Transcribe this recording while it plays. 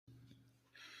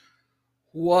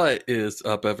What is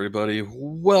up, everybody?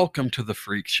 Welcome to the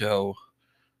Freak Show.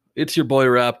 It's your boy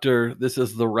Raptor. This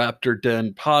is the Raptor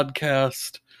Den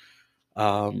podcast,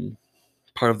 um,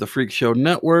 part of the Freak Show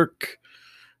Network.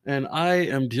 And I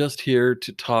am just here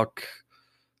to talk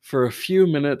for a few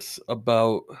minutes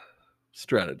about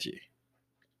strategy.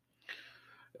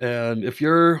 And if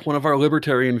you're one of our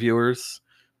libertarian viewers,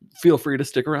 feel free to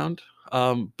stick around.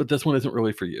 But this one isn't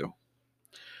really for you.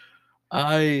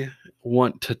 I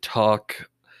want to talk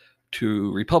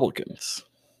to Republicans,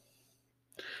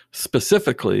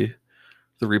 specifically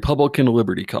the Republican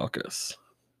Liberty Caucus.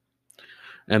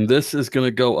 And this is going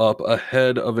to go up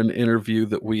ahead of an interview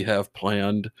that we have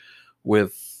planned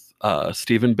with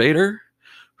Stephen Bader,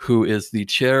 who is the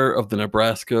chair of the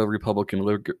Nebraska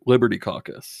Republican Liberty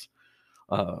Caucus.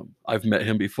 I've met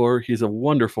him before. He's a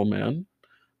wonderful man.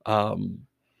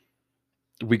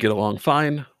 We get along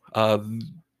fine.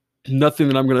 Nothing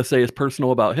that I'm going to say is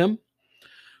personal about him.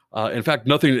 In fact,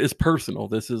 nothing is personal.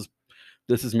 This is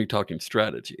me talking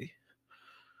strategy.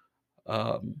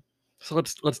 So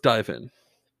let's dive in.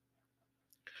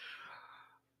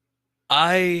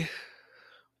 I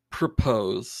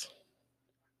propose,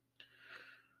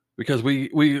 because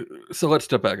so let's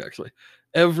step back actually.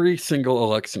 Every single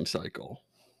election cycle,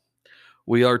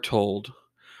 we are told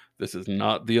this is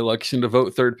not the election to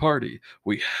vote third party.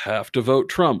 We have to vote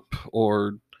Trump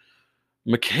or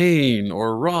McCain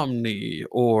or Romney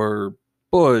or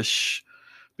Bush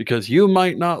because you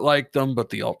might not like them, but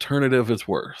the alternative is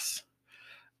worse.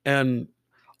 And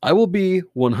I will be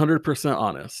 100%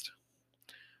 honest.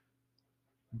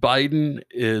 Biden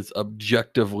is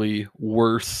objectively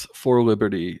worse for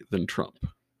liberty than Trump.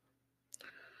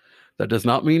 That does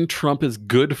not mean Trump is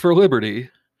good for liberty.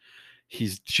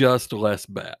 He's just less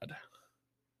bad.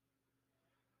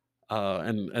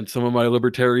 And some of my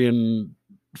libertarian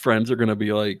friends are going to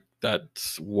be like,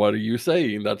 what are you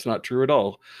saying? That's not true at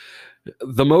all.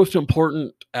 The most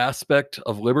important aspect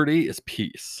of liberty is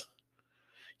peace.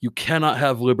 You cannot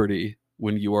have liberty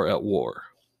when you are at war.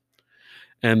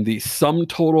 And the sum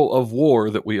total of war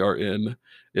that we are in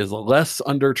is less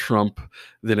under Trump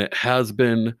than it has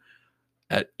been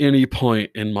at any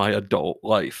point in my adult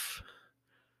life.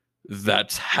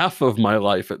 That's half of my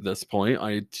life at this point.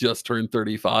 I just turned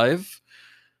 35.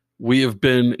 We have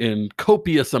been in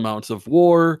copious amounts of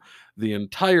war the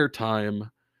entire time.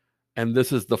 And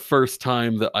this is the first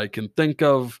time that I can think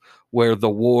of where the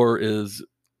war is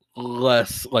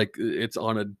less like it's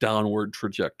on a downward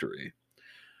trajectory.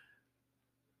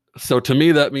 So to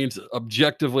me, that means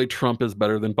objectively Trump is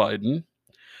better than Biden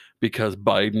because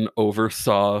Biden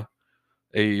oversaw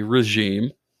a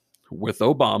regime with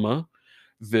Obama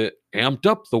that amped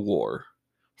up the war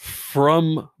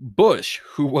from Bush,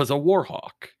 who was a war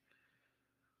hawk.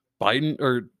 Biden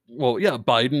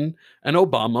and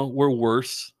Obama were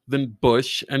worse than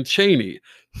Bush and Cheney.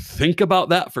 Think about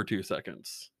that for 2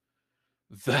 seconds.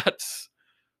 That's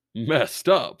messed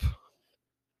up.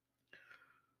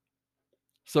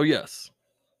 So yes,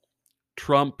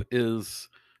 Trump is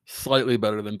slightly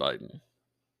better than Biden.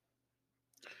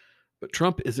 But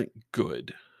Trump isn't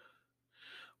good.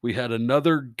 We had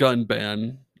another gun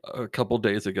ban a couple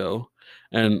days ago,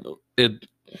 and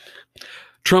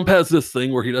Trump has this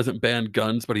thing where he doesn't ban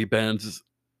guns, but he bans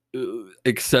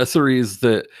accessories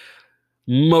that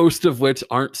most of which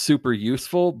aren't super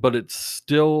useful, but it's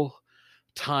still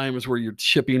times where you're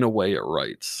chipping away at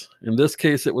rights. In this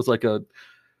case, it was like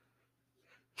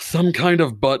some kind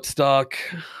of buttstock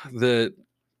that,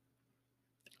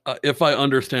 if I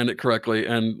understand it correctly,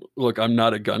 and look, I'm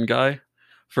not a gun guy,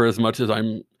 for as much as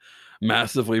I'm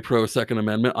massively pro Second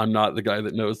Amendment, I'm not the guy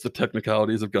that knows the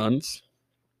technicalities of guns.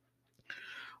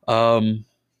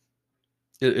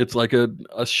 It's like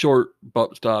a short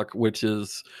buttstock, which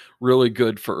is really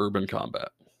good for urban combat.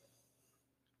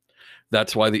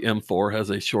 That's why the M4 has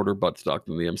a shorter buttstock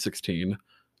than the M16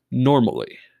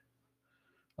 normally.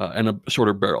 And a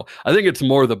shorter barrel. I think it's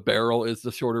more the barrel is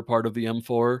the shorter part of the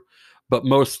M4, but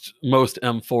most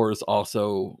M4s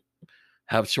also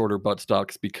have shorter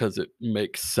buttstocks because it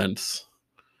makes sense,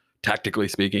 tactically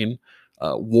speaking.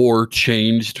 War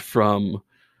changed from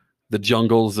the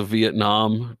jungles of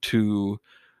Vietnam to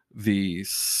the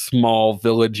small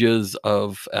villages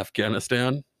of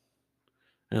Afghanistan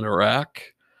and Iraq.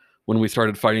 When we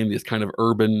started fighting these kind of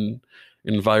urban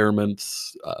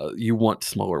environments, you want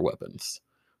smaller weapons.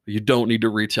 You don't need to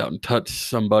reach out and touch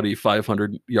somebody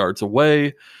 500 yards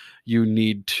away. You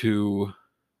need to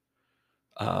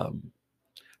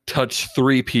touch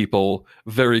 3 people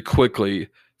very quickly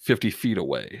 50 feet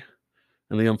away.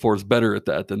 And the M4 is better at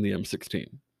that than the M16.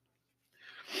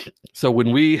 So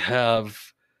when we have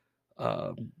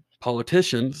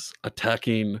politicians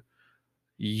attacking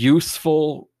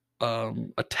useful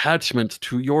attachments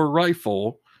to your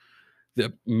rifle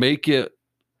that make it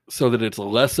so that it's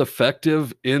less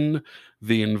effective in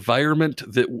the environment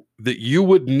that you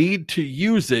would need to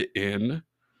use it in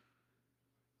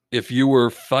if you were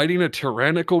fighting a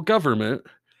tyrannical government.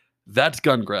 That's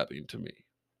gun grabbing to me.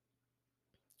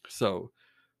 So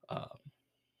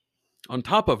on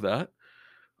top of that,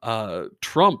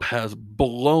 Trump has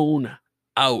blown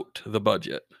out the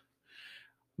budget.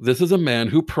 This is a man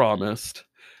who promised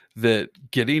that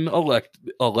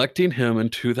electing him in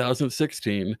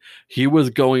 2016, he was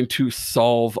going to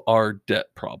solve our debt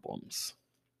problems.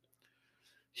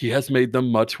 He has made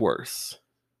them much worse.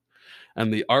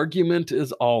 And the argument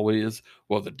is always,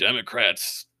 well, the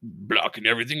Democrats blocking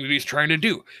everything that he's trying to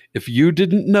do. If you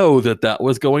didn't know that that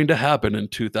was going to happen in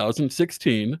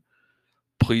 2016,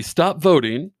 please stop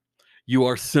voting. You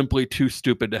are simply too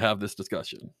stupid to have this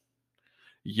discussion.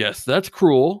 Yes, that's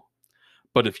cruel.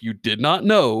 But if you did not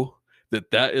know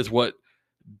that that is what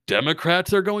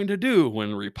Democrats are going to do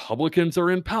when Republicans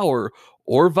are in power,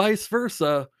 or vice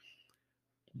versa,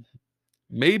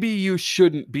 maybe you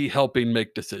shouldn't be helping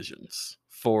make decisions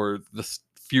for the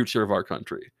future of our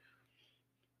country.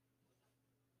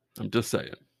 I'm just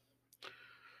saying.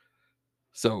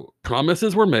 So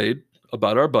promises were made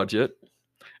about our budget,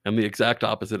 and the exact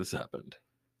opposite has happened.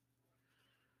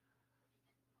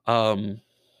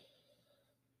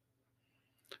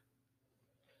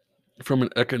 From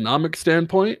an economic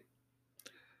standpoint,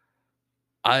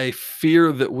 I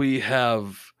fear that we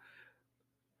have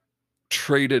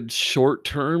traded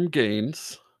short-term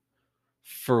gains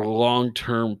for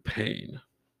long-term pain.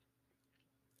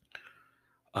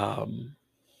 I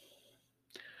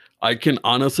can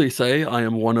honestly say I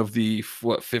am one of the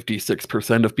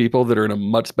 56% of people that are in a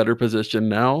much better position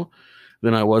now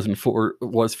than I was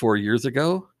 4 years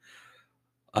ago.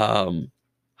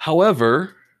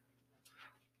 However,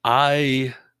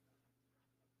 I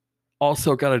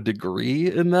also got a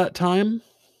degree in that time.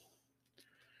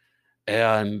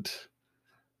 And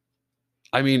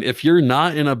I mean, if you're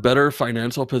not in a better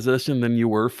financial position than you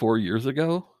were 4 years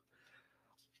ago,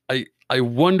 I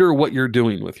wonder what you're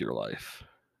doing with your life.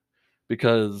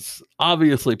 Because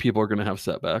obviously people are going to have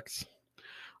setbacks.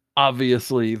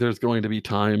 Obviously, there's going to be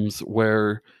times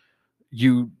where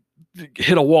you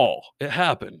hit a wall. It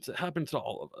happens. It happens to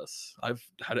all of us. I've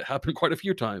had it happen quite a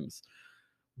few times.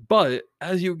 But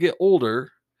as you get older,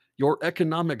 your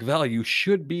economic value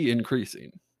should be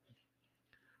increasing.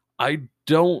 I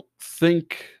don't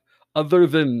think, other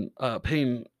than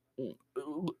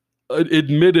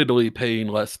admittedly paying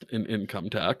less in income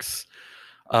tax,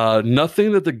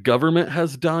 nothing that the government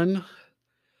has done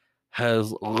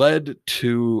has led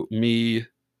to me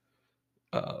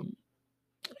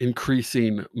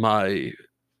increasing my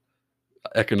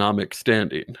economic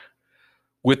standing,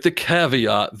 with the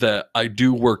caveat that I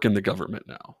do work in the government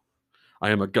now.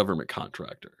 I am a government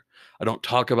contractor. I don't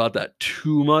talk about that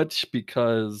too much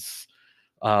because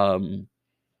I'm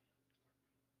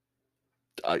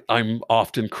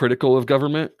often critical of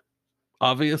government,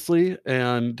 obviously,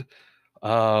 and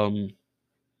my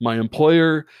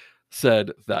employer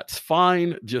said, that's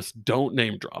fine, just don't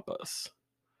name drop us.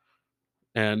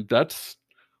 And that's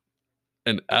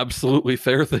an absolutely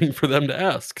fair thing for them to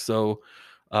ask. So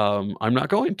I'm not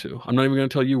going to. I'm not even going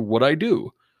to tell you what I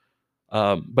do.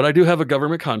 But I do have a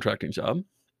government contracting job.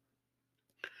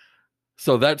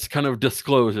 So that's kind of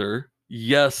disclosure.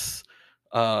 Yes,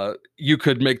 you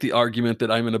could make the argument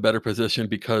that I'm in a better position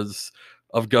because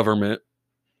of government.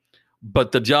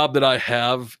 But the job that I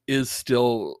have is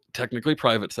still technically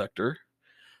private sector.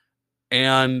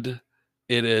 And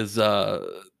it is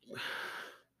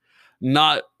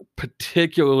not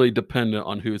particularly dependent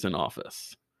on who's in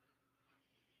office.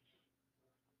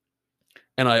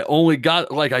 And I only got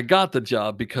the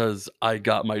job because I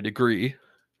got my degree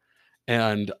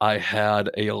and I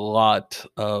had a lot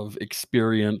of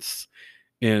experience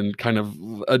in kind of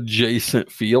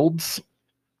adjacent fields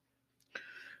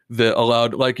that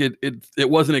allowed, it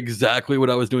wasn't exactly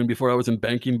what I was doing before. I was in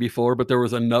banking before, but there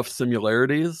was enough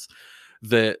similarities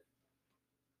that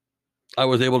I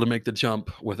was able to make the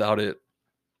jump without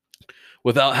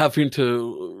having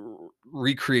to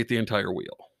recreate the entire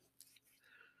wheel.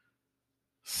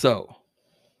 So,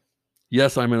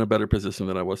 yes, I'm in a better position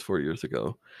than I was 4 years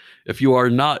ago. If you are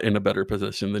not in a better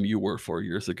position than you were 4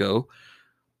 years ago,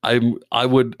 I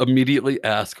would immediately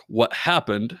ask what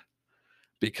happened,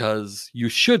 because you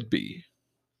should be.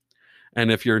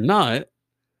 And if you're not,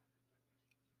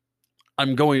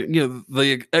 I'm going,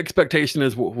 the expectation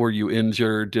is, were you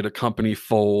injured? Did a company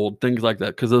fold? Things like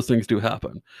that, because those things do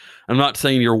happen. I'm not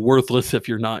saying you're worthless if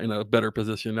you're not in a better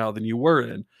position now than you were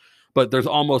in, but there's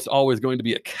almost always going to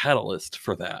be a catalyst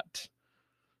for that,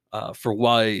 for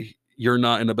why you're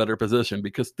not in a better position,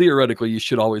 because theoretically you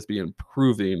should always be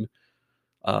improving,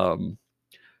 um,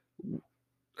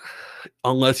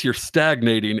 unless you're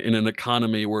stagnating in an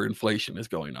economy where inflation is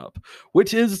going up,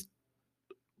 which is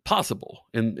possible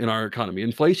in our economy.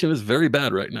 Inflation is very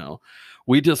bad right now.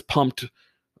 We just pumped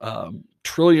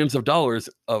trillions of dollars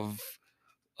of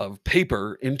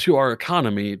paper into our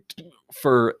economy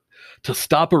to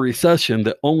stop a recession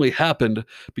that only happened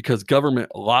because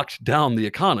government locked down the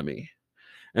economy.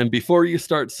 And before you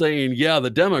start saying, yeah,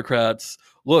 the Democrats,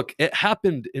 look, it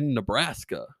happened in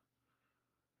Nebraska.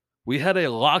 We had a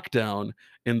lockdown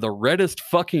in the reddest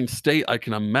fucking state I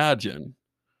can imagine.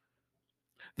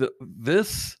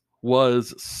 This whole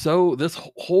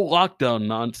lockdown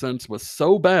nonsense was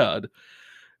so bad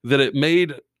that it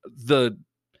made the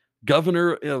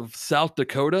governor of South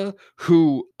Dakota,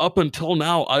 who up until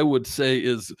now I would say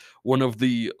is one of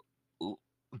the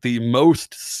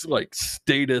most like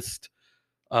statist,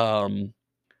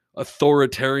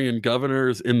 authoritarian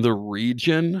governors in the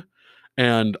region,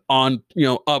 and on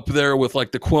up there with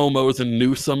like the Cuomos and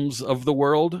Newsoms of the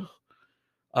world.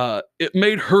 It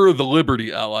made her the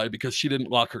Liberty ally because she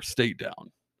didn't lock her state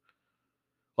down.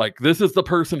 Like, this is the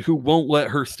person who won't let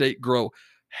her state grow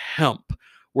hemp.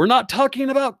 We're not talking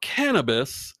about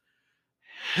cannabis,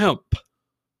 hemp.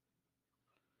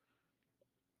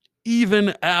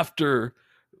 Even after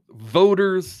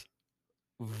voters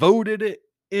voted it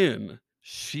in,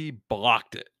 she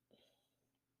blocked it.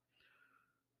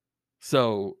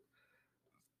 So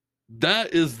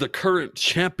that is the current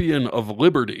champion of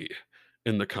liberty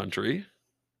in the country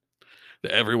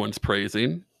that everyone's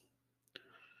praising.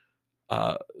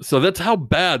 So that's how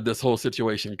bad this whole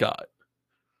situation got.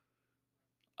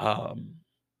 And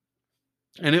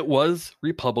it was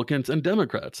Republicans and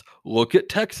Democrats. Look at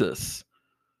Texas.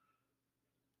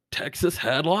 Texas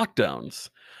had lockdowns.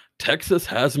 Texas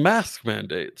has mask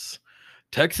mandates.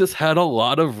 Texas had a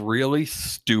lot of really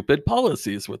stupid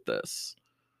policies with this.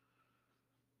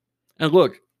 And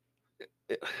look,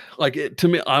 to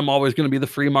me, I'm always going to be the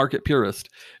free market purist.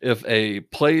 If a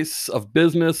place of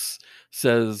business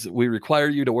says we require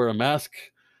you to wear a mask,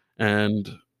 and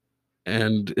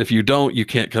if you don't, you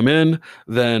can't come in,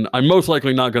 then I'm most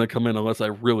likely not going to come in unless I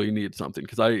really need something,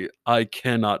 because I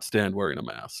cannot stand wearing a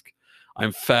mask.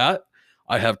 I'm fat.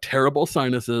 I have terrible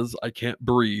sinuses. I can't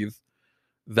breathe.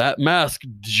 That mask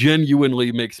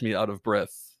genuinely makes me out of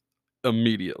breath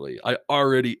immediately. I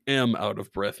already am out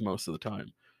of breath most of the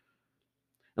time.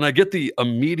 And I get the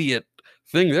immediate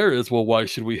thing there is, well, why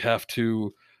should we have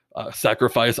to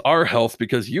sacrifice our health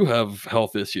because you have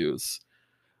health issues?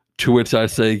 To which I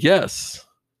say, yes.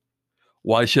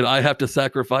 Why should I have to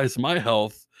sacrifice my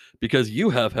health because you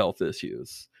have health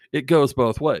issues? It goes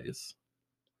both ways.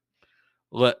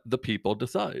 Let the people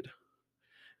decide.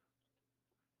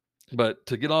 But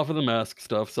to get off of the mask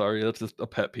stuff, sorry, that's just a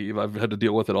pet peeve. I've had to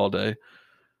deal with it all day.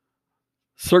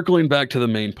 Circling back to the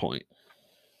main point.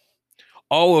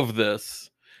 All of this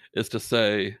is to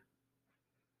say,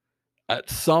 at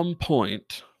some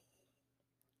point,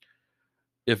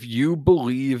 if you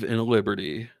believe in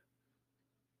liberty,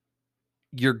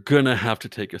 you're going to have to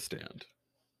take a stand.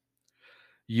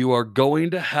 You are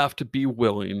going to have to be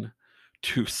willing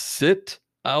to sit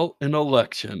out an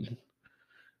election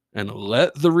and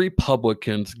let the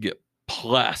Republicans get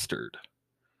plastered.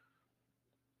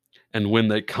 And when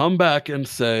they come back and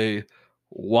say,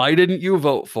 why didn't you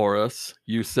vote for us?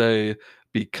 You say,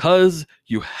 because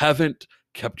you haven't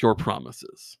kept your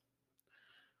promises.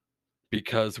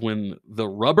 Because when the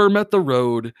rubber met the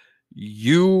road,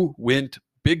 you went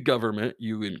big government,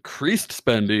 you increased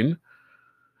spending,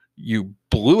 you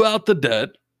blew out the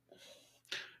debt,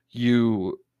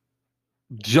 you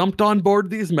jumped on board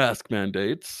these mask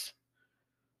mandates,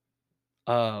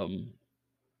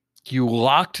 you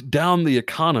locked down the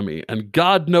economy, and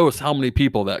God knows how many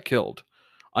people that killed.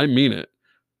 I mean it.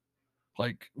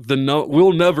 Like,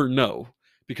 we'll never know,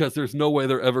 because there's no way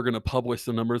they're ever going to publish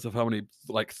the numbers of how many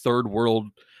like third world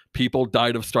people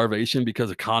died of starvation because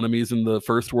economies in the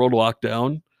first world locked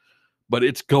down. But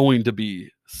it's going to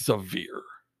be severe.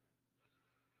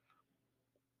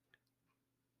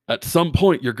 At some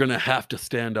point, you're going to have to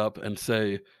stand up and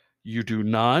say, you do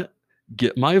not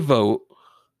get my vote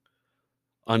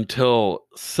until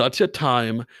such a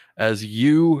time as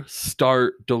you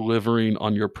start delivering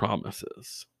on your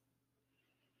promises.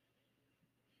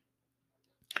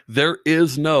 There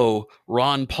is no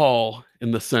Ron Paul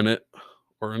in the Senate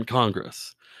or in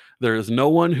Congress. There is no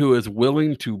one who is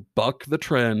willing to buck the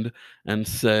trend and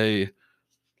say,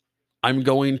 I'm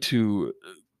going to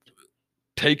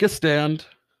take a stand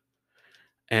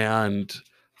and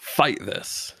fight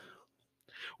this.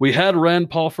 We had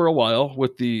Rand Paul for a while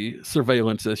with the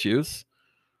surveillance issues.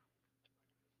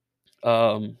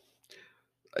 Justin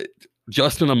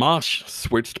Amash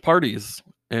switched parties,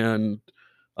 and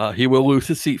he will lose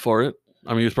his seat for it.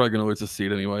 I mean, he's probably going to lose his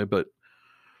seat anyway, but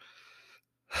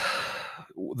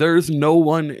there's no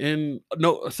one in...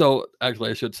 No, so actually,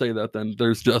 I should say that then.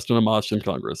 There's Justin Amash in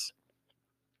Congress.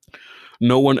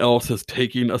 No one else is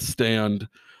taking a stand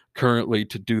currently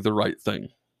to do the right thing.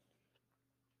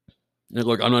 And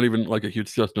look, I'm not even like a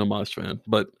huge Justin Amash fan,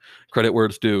 but credit where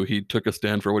it's due. He took a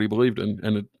stand for what he believed in,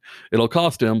 and it'll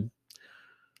cost him.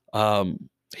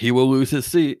 He will lose his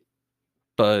seat,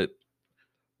 but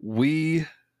we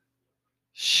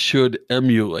should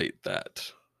emulate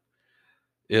that.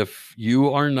 If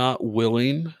you are not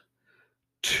willing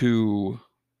to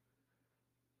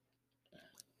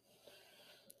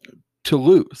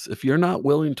lose, if you're not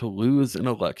willing to lose an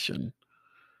election,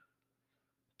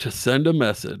 to send a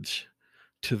message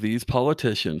to these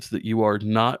politicians that you are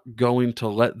not going to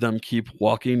let them keep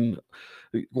walking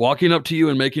up to you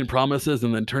and making promises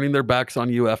and then turning their backs on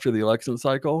you after the election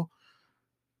cycle,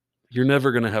 you're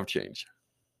never going to have change.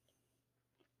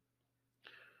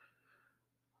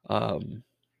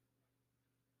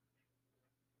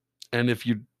 And if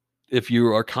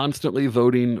you are constantly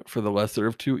voting for the lesser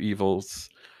of two evils,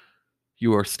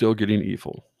 you are still getting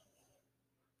evil.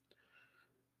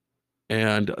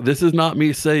 And this is not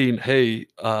me saying, hey,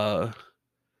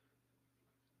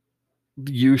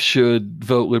 you should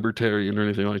vote libertarian or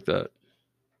anything like that.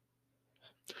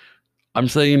 I'm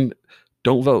saying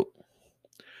don't vote.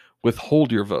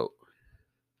 Withhold your vote.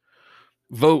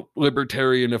 Vote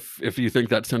libertarian if you think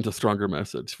that sends a stronger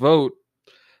message. Vote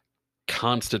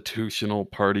Constitutional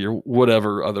Party or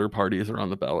whatever other parties are on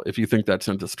the ballot if you think that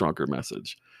sends a stronger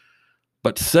message.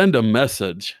 But send a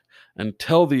message and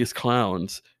tell these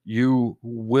clowns you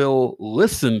will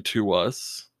listen to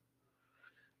us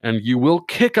and you will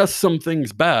kick us some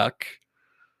things back,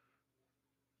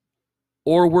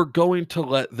 or we're going to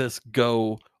let this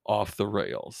go off the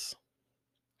rails.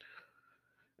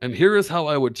 And here is how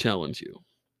I would challenge you.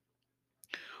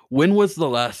 When was the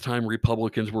last time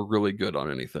Republicans were really good on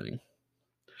anything?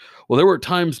 Well, there were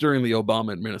times during the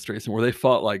Obama administration where they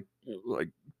fought like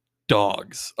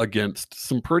dogs against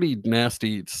some pretty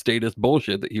nasty statist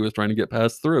bullshit that he was trying to get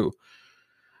passed through.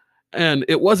 And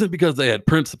it wasn't because they had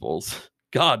principles.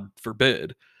 God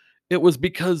forbid. It was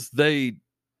because they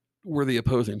were the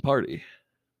opposing party.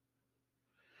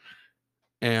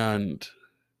 And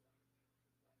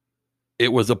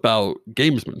it was about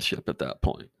gamesmanship at that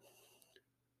point.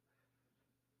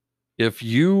 If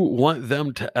you want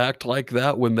them to act like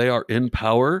that when they are in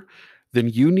power, then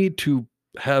you need to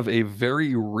have a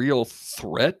very real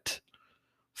threat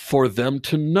for them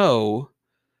to know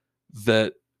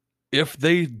that if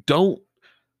they don't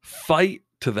fight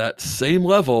to that same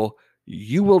level,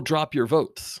 you will drop your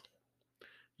votes.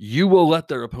 You will let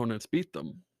their opponents beat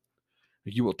them.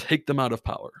 You will take them out of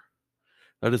power.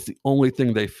 That is the only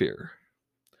thing they fear.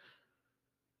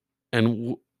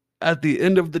 And at the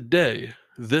end of the day,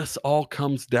 this all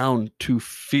comes down to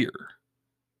fear.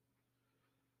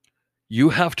 You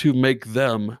have to make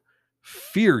them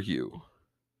fear you,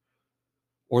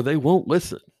 or they won't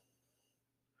listen.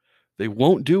 They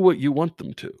won't do what you want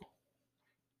them to.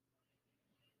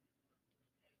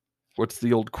 What's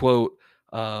the old quote?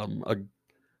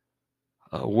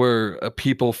 Where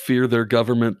people fear their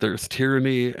government, there's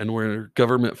tyranny, and where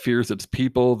government fears its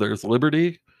people, there's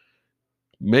liberty.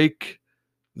 Make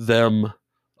them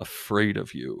afraid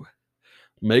of you.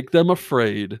 Make them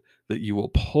afraid that you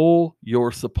will pull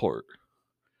your support.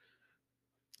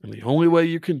 And the only way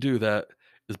you can do that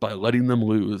is by letting them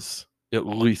lose at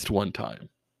least one time.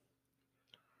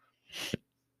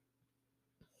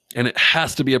 And it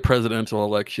has to be a presidential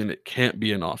election. It can't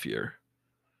be an off year.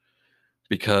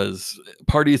 Because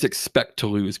parties expect to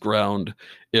lose ground.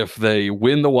 If they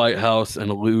win the White House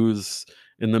and lose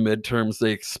in the midterms,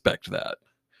 they expect that.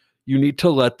 You need to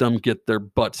let them get their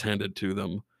butts handed to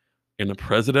them in a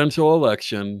presidential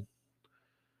election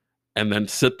and then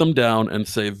sit them down and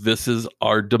say, this is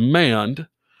our demand.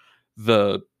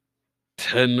 The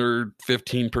 10 or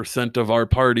 15% of our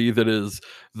party that is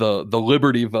the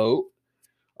liberty vote,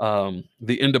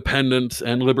 the independents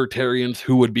and libertarians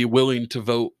who would be willing to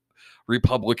vote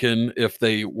Republican if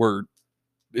they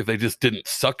just didn't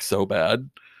suck so bad.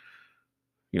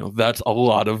 That's a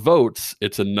lot of votes.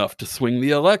 It's enough to swing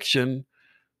the election.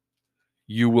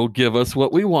 You will give us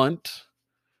what we want,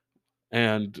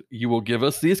 and you will give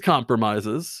us these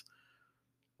compromises,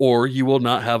 or you will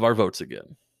not have our votes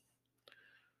again.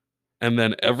 And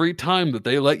then every time that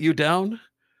they let you down,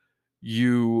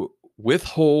 you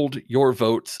withhold your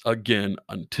votes again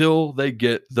until they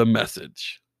get the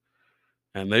message.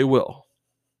 And they will,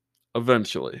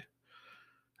 eventually.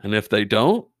 And if they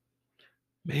don't,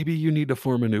 maybe you need to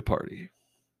form a new party.